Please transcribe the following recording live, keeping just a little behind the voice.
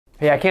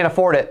Hey, I can't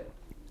afford it.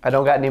 I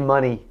don't got any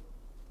money.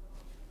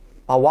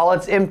 My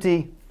wallet's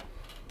empty.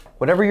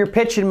 Whatever you're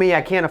pitching me,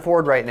 I can't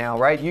afford right now,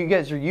 right? You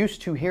guys are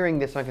used to hearing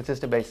this on a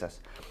consistent basis.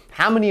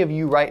 How many of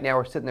you right now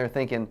are sitting there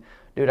thinking,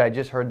 dude, I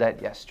just heard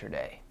that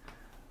yesterday,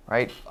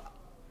 right?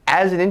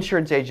 As an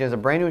insurance agent, as a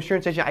brand new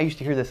insurance agent, I used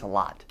to hear this a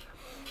lot.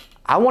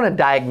 I want to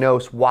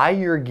diagnose why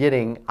you're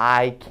getting,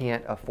 I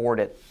can't afford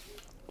it.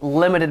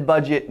 Limited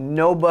budget,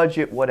 no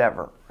budget,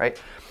 whatever,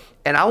 right?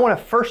 And I want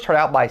to first start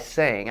out by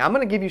saying, I'm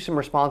going to give you some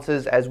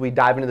responses as we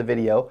dive into the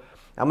video.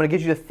 I'm going to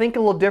get you to think a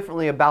little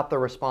differently about the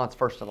response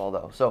first of all,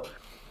 though. So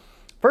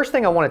first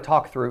thing I want to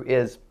talk through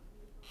is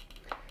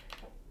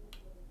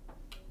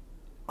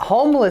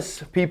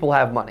homeless people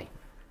have money.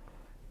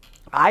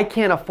 I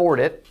can't afford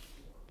it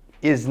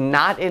is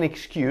not an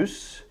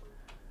excuse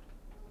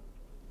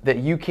that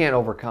you can't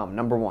overcome,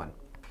 number one.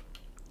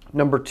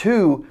 Number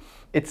two,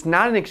 it's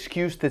not an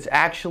excuse that's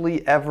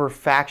actually ever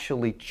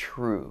factually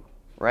true.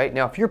 Right?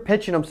 Now, if you're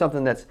pitching them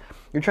something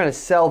you're trying to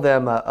sell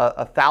them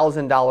a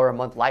 $1,000 a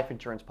month life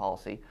insurance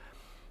policy,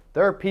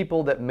 there are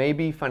people that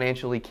maybe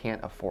financially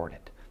can't afford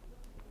it.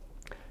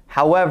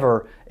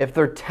 However, if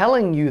they're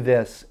telling you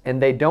this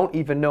and they don't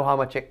even know how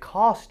much it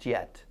costs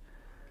yet,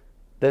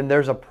 then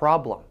there's a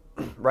problem,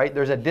 right?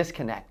 There's a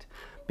disconnect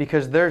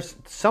because there's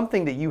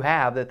something that you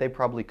have that they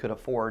probably could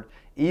afford,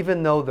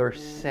 even though they're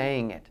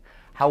saying it.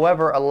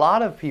 However, a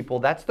lot of people,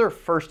 that's their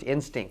first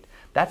instinct.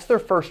 That's their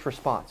first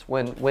response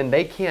when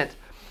they can't.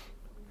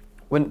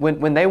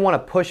 When they want to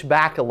push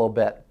back a little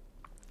bit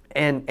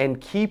and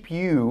keep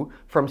you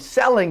from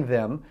selling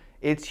them,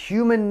 it's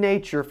human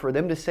nature for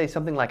them to say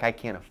something like, I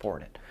can't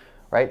afford it,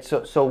 right?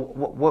 So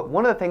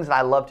one of the things that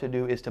I love to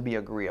do is to be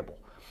agreeable.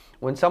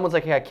 When someone's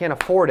like, hey, I can't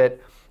afford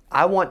it,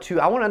 I want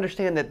to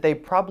understand that they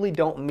probably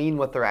don't mean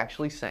what they're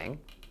actually saying,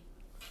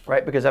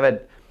 right? Because I've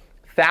had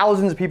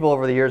thousands of people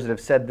over the years that have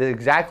said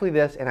exactly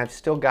this, and I've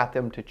still got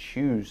them to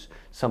choose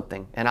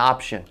something, an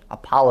option, a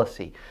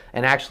policy,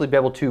 and actually be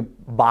able to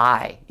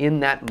buy in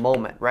that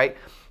moment, right?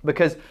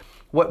 Because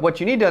what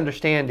you need to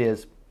understand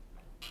is,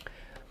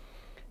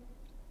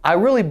 I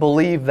really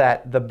believe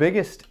that the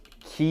biggest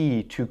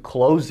key to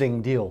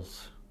closing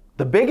deals,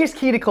 the biggest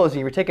key to closing,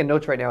 you're taking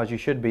notes right now as you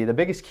should be, the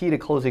biggest key to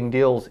closing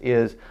deals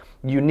is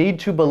you need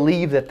to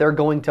believe that they're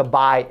going to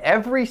buy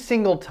every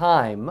single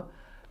time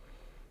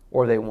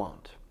or they won't.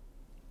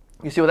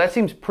 You see, well, that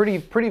seems pretty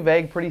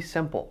vague, pretty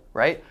simple,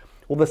 right?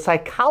 Well, the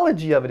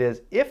psychology of it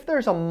is, if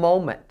there's a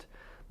moment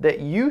that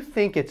you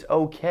think it's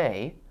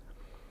okay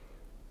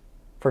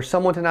for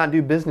someone to not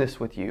do business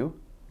with you,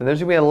 then there's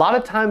going to be a lot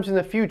of times in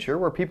the future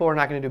where people are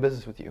not going to do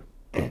business with you.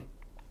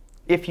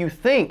 If you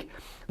think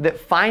that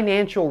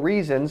financial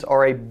reasons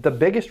are the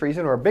biggest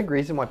reason or a big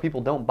reason why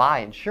people don't buy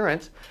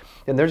insurance,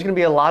 then there's going to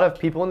be a lot of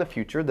people in the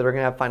future that are going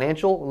to have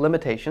financial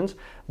limitations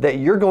that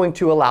you're going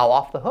to allow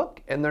off the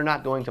hook, and they're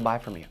not going to buy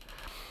from you.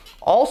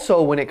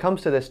 Also, when it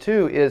comes to this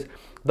too, is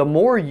the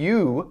more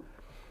you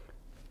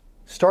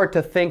start to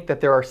think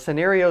that there are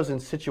scenarios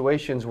and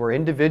situations where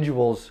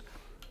individuals,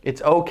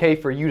 it's okay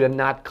for you to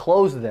not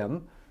close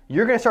them,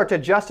 you're going to start to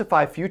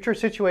justify future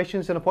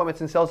situations and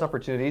appointments and sales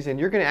opportunities, and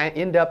you're going to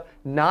end up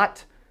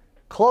not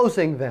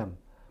closing them.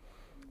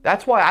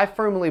 That's why I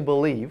firmly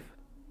believe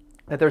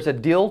that there's a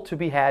deal to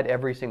be had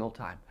every single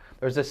time.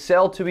 There's a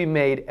sale to be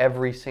made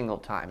every single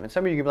time. And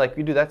some of you can be like,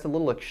 dude, that's a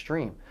little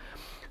extreme.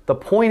 The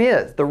point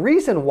is, the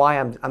reason why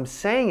I'm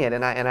saying it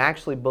and I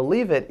actually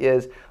believe it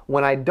is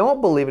when I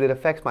don't believe it, it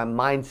affects my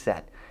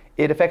mindset.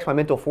 It affects my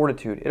mental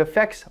fortitude. It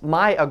affects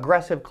my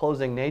aggressive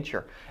closing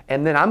nature.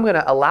 And then I'm going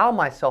to allow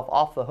myself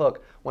off the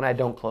hook when I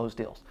don't close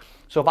deals.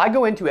 So if I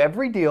go into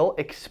every deal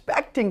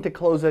expecting to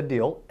close a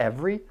deal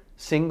every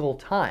single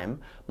time,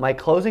 my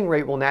closing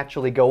rate will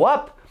naturally go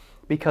up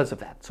because of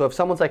that. So if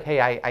someone's like, hey,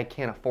 I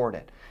can't afford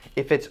it.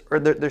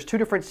 There's two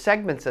different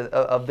segments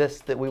of this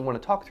that we want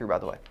to talk through, by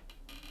the way.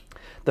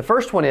 The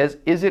first one is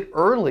it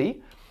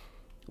early,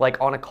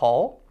 like on a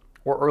call,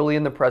 or early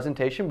in the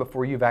presentation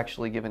before you've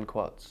actually given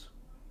quotes?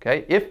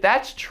 Okay, if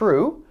that's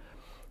true,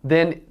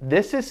 then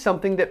this is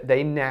something that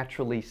they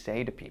naturally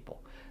say to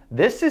people.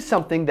 This is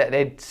something that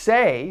they'd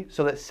say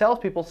so that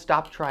salespeople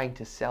stop trying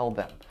to sell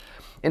them.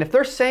 And if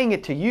they're saying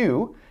it to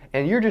you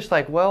and you're just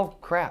like, well,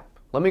 crap,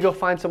 let me go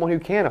find someone who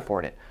can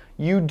afford it.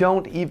 They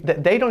don't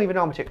even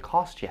know how much it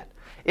costs yet.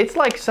 It's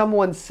like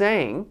someone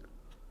saying,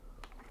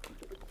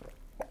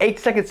 8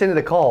 seconds into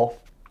the call,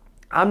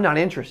 I'm not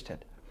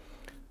interested.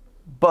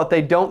 But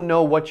they don't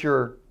know what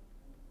you're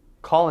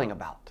calling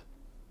about.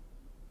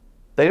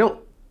 They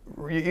don't,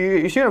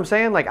 you see what I'm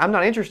saying? Like, I'm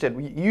not interested.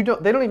 They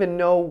don't even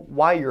know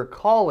why you're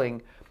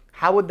calling.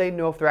 How would they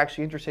know if they're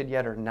actually interested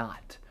yet or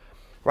not?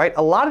 Right?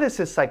 A lot of this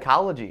is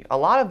psychology. A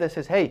lot of this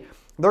is, hey,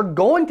 they're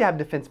going to have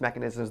defense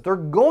mechanisms. They're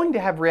going to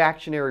have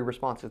reactionary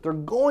responses. They're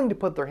going to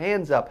put their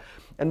hands up,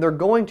 and they're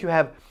going to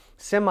have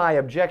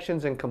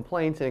semi-objections and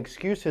complaints and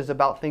excuses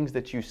about things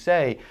that you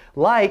say.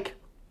 Like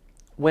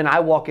when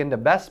I walk into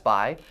Best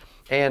Buy,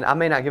 and I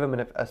may not give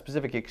them a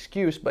specific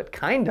excuse, but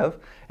kind of,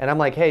 and I'm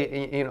like,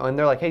 hey, and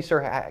they're like, hey,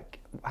 sir,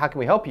 how can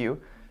we help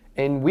you?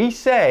 And we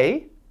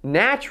say,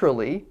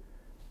 naturally,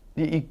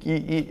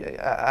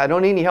 I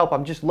don't need any help.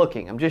 I'm just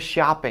looking. I'm just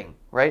shopping,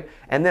 right?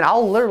 And then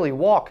I'll literally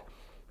walk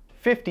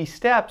 50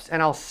 steps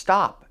and I'll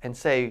stop and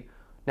say,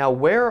 now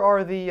where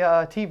are the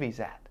TVs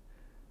at?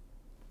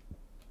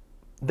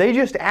 They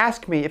just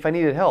asked me if I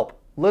needed help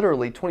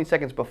literally 20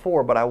 seconds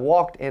before, but I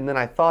walked and then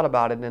I thought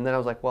about it and then I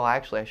was like, well,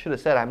 actually, I should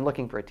have said I'm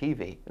looking for a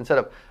TV instead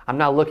of I'm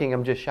not looking,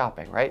 I'm just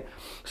shopping, right?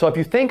 So if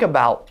you think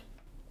about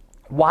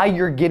why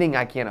you're getting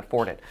I can't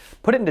afford it,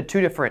 put it into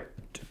two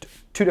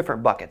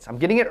different buckets. I'm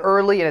getting it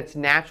early and it's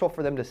natural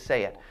for them to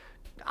say it.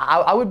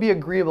 I would be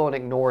agreeable and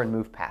ignore and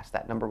move past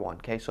that, number one,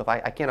 okay? So if I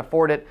can't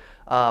afford it,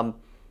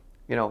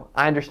 you know,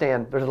 I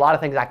understand there's a lot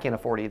of things I can't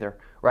afford either,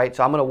 right?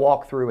 So I'm gonna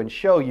walk through and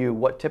show you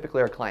what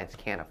typically our clients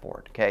can't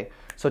afford, okay?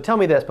 So tell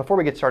me this, before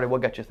we get started,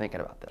 what got you thinking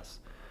about this,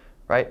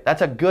 right?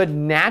 That's a good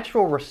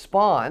natural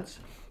response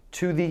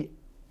to the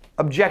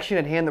objection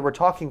at hand that we're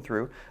talking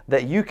through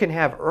that you can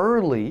have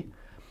early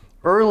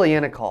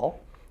in a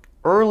call,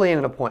 early in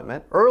an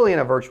appointment, early in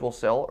a virtual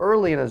sale,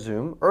 early in a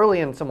Zoom,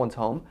 early in someone's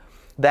home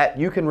that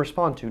you can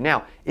respond to.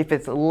 Now, if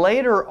it's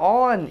later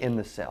on in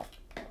the sale,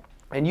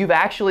 and you've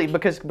actually,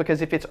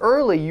 because if it's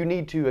early, you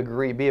need to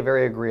be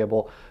very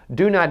agreeable.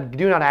 Do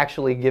not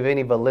actually give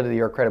any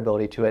validity or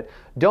credibility to it.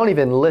 Don't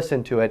even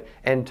listen to it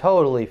and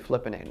totally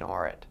flip and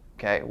ignore it.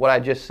 Okay, what I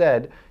just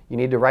said, you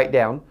need to write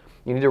down,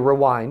 you need to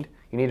rewind,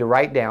 you need to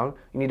write down,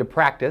 you need to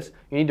practice,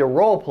 you need to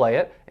role play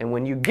it, and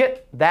when you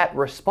get that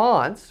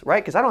response,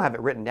 right, because I don't have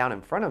it written down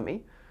in front of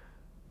me,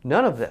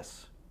 none of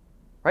this,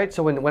 right?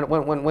 So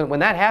when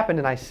that happened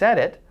and I said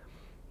it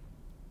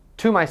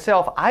to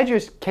myself, I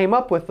just came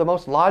up with the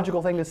most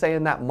logical thing to say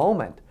in that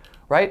moment,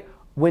 right?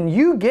 When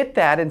you get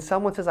that and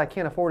someone says, I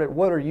can't afford it,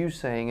 what are you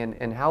saying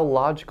and how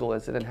logical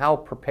is it and how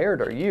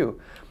prepared are you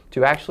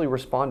to actually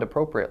respond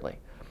appropriately?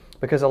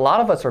 Because a lot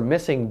of us are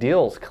missing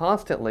deals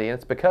constantly, and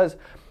it's because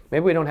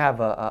maybe we don't have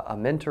a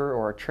mentor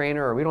or a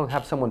trainer, or we don't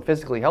have someone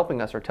physically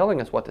helping us or telling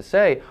us what to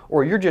say,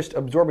 or you're just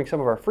absorbing some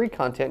of our free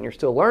content and you're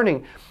still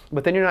learning,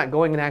 but then you're not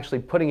going and actually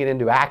putting it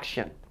into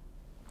action.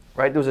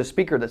 Right? There was a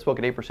speaker that spoke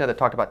at 8% that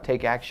talked about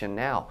take action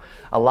now.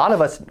 A lot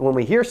of us, when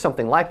we hear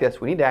something like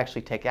this, we need to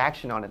actually take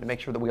action on it to make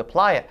sure that we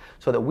apply it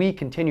so that we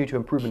continue to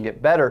improve and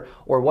get better.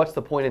 Or what's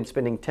the point in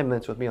spending 10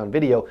 minutes with me on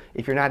video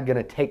if you're not going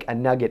to take a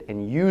nugget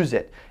and use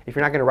it, if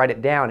you're not going to write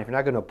it down, if you're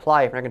not going to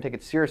apply it, if you're not going to take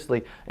it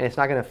seriously, and it's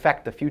not going to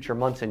affect the future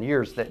months and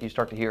years that you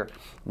start to hear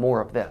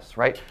more of this,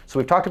 right? So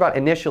we've talked about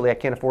initially, I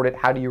can't afford it.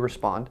 How do you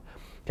respond?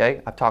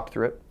 Okay, I've talked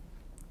through it.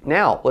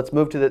 Now, let's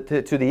move to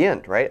the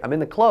end, right? I'm in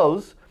the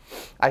close.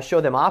 I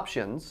show them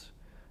options,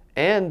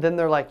 and then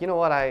they're like, you know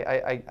what,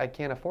 I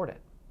can't afford it,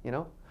 you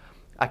know?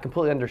 I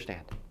completely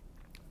understand.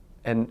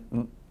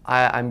 And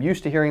I'm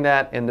used to hearing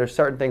that, and there's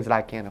certain things that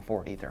I can't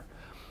afford either,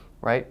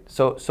 right?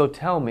 So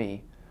tell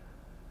me,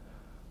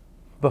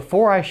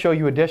 before I show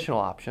you additional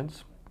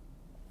options,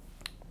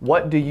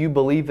 what do you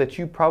believe that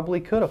you probably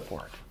could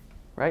afford,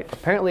 right?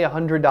 Apparently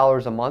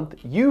 $100 a month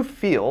you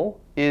feel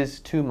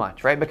is too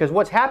much, right? Because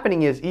what's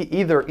happening is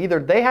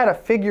either they had a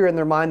figure in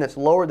their mind that's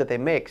lower that they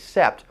may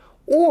accept,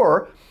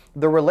 or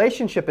the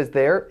relationship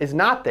is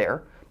not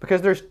there,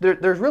 because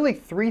there's really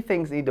three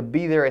things that need to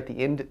be there at the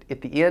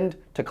end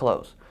to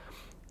close.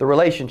 The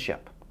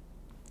relationship.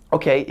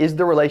 Okay, is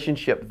the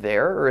relationship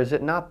there or is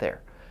it not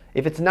there?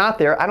 If it's not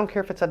there, I don't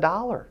care if it's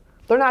 $1.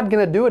 They're not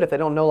going to do it if they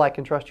don't know, like,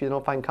 and trust you. They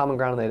don't find common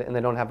ground, and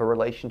they don't have a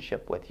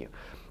relationship with you.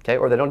 Okay,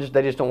 or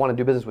they just don't want to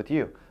do business with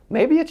you.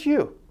 Maybe it's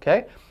you.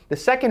 Okay. The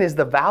second is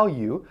the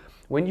value.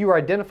 When you are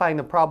identifying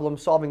the problem,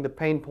 solving the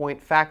pain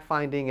point,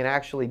 fact-finding, and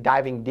actually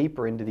diving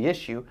deeper into the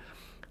issue,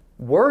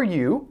 were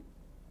you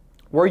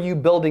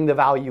building the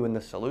value in the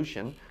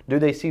solution? Do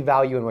they see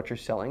value in what you're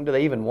selling? Do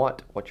they even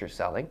want what you're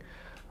selling?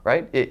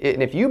 Right?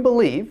 And if you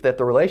believe that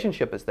the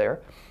relationship is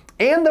there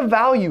and the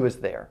value is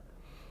there,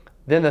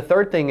 then the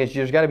third thing is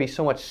there's got to be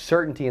so much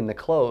certainty in the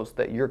close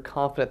that you're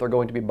confident they're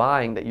going to be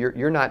buying, that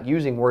you're not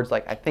using words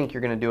like, I think you're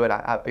going to do it,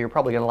 you're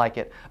probably going to like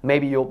it,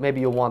 maybe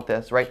you'll want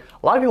this, right?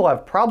 A lot of people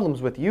have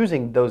problems with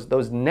using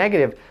those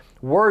negative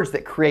words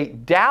that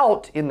create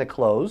doubt in the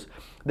close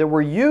that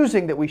we're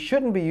using that we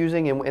shouldn't be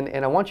using,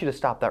 and I want you to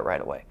stop that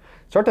right away.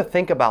 Start to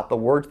think about the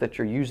words that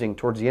you're using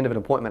towards the end of an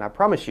appointment. I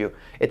promise you,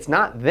 it's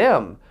not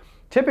them.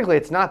 Typically,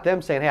 it's not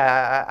them saying, hey,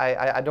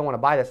 I don't want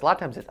to buy this. A lot of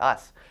times it's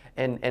us.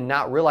 And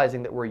not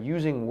realizing that we're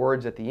using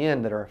words at the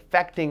end that are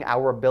affecting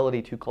our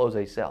ability to close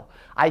a sale.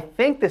 I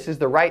think this is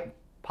the right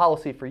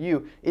policy for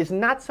you is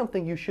not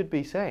something you should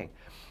be saying.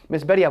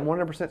 Miss Betty, I'm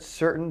 100%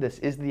 certain this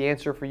is the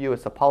answer for you.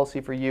 It's the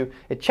policy for you.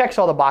 It checks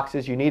all the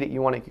boxes. You need it,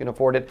 you want it, you can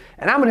afford it.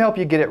 And I'm going to help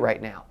you get it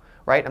right now,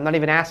 right? I'm not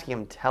even asking,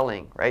 I'm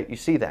telling, right? You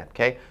see that,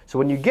 okay? So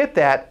when you get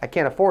that, I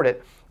can't afford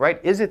it, right?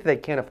 Is it that they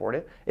can't afford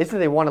it? Is it that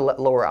they want a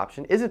lower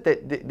option? Is it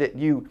that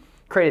you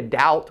created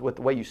doubt with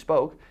the way you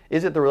spoke?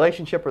 Is it the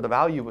relationship or the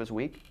value was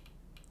weak?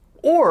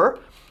 Or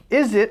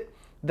is it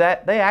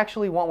that they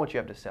actually want what you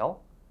have to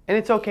sell? And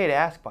it's okay to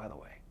ask, by the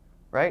way,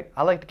 right?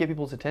 I like to get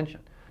people's attention.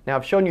 Now,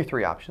 I've shown you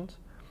three options.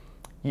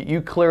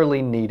 You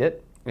clearly need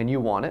it and you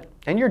want it,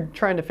 and you're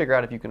trying to figure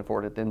out if you can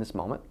afford it in this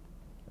moment.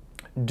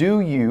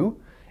 Do you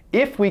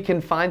If we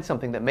can find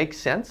something that makes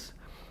sense,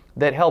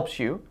 that helps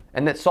you,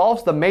 and that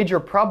solves the major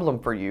problem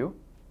for you,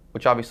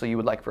 which obviously you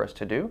would like for us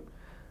to do,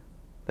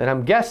 then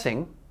I'm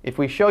guessing if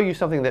we show you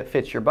something that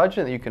fits your budget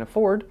and that you can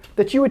afford,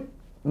 that you would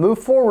move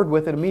forward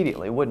with it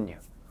immediately, wouldn't you?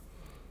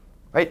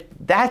 Right?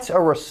 That's a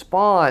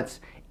response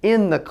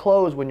in the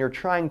close when you're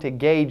trying to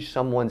gauge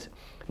someone's,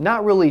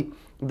 not really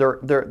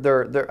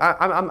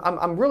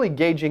I'm really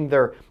gauging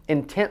their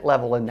intent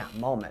level in that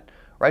moment,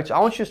 right? So I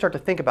want you to start to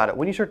think about it.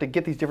 When you start to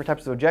get these different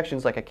types of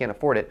objections, like I can't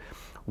afford it,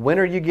 when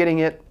are you getting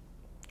it?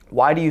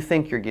 Why do you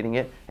think you're getting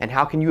it? And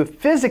how can you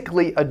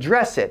physically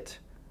address it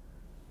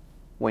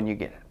when you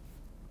get it?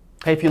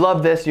 Hey, if you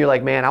love this and you're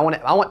like, man, I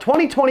want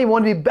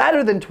 2021 to be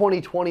better than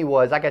 2020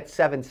 was, I got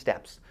 7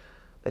 steps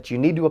that you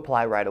need to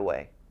apply right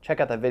away.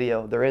 Check out that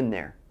video. They're in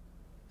there.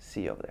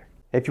 See you over there.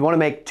 If you want to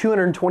make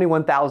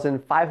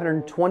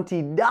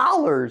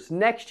 $221,520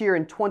 next year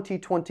in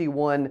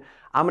 2021,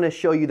 I'm going to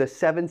show you the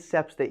 7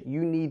 steps that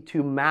you need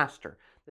to master.